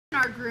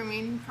our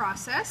grooming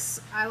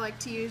process, I like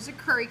to use a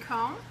curry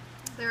comb.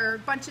 There are a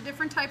bunch of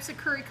different types of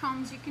curry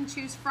combs you can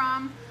choose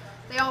from.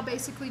 They all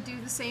basically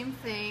do the same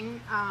thing.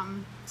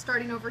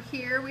 Starting over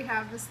here, we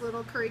have this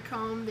little curry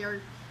comb. They're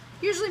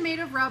usually made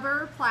of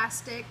rubber or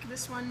plastic.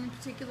 This one in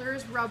particular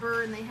is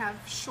rubber, and they have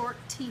short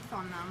teeth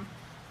on them.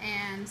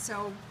 And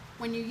so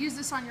when you use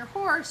this on your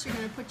horse, you're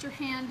going to put your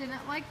hand in it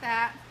like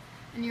that,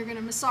 and you're going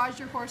to massage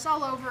your horse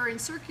all over in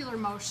circular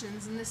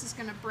motions, and this is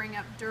going to bring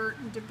up dirt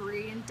and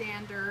debris and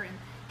dander and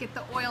get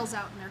the oils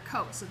out in their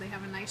coat so they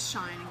have a nice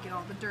shine and get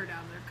all the dirt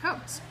out of their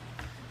coats.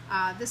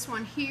 This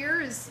one here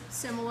is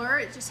similar.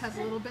 It just has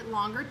a little bit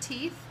longer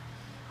teeth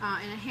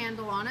and a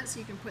handle on it, so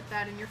you can put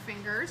that in your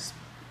fingers.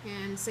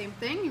 And same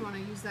thing, you want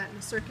to use that in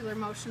a circular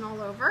motion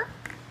all over.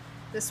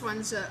 This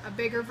one's a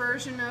bigger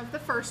version of the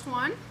first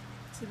one.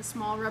 See the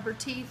small rubber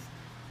teeth.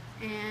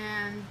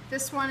 And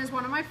this one is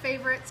one of my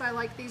favorites. I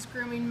like these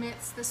grooming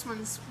mitts. This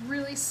one's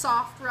really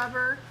soft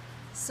rubber,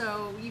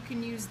 so you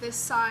can use this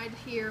side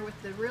here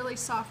with the really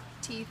soft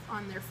teeth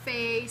on their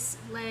face,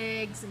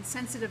 legs, and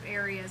sensitive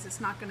areas. It's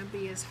not going to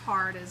be as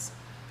hard as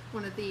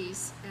one of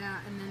these.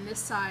 And then this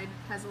side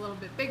has a little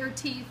bit bigger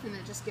teeth, and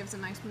it just gives a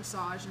nice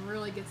massage and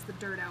really gets the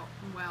dirt out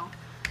well.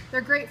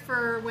 They're great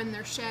for when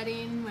they're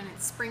shedding, when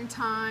it's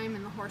springtime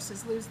and the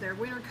horses lose their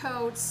winter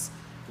coats.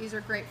 These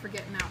are great for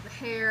getting out the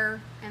hair.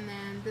 And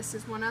then this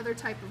is one other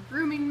type of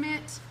grooming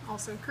mitt,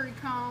 also curry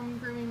comb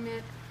grooming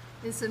mitt.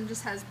 This one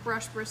just has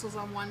brush bristles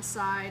on one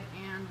side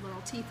and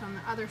little teeth on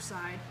the other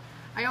side.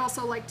 I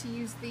also like to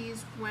use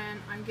these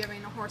when I'm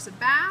giving a horse a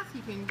bath.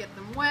 You can get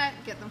them wet,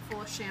 get them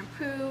full of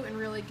shampoo, and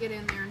really get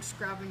in there and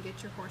scrub and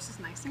get your horses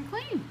nice and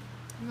clean.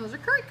 And those are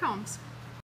curry combs.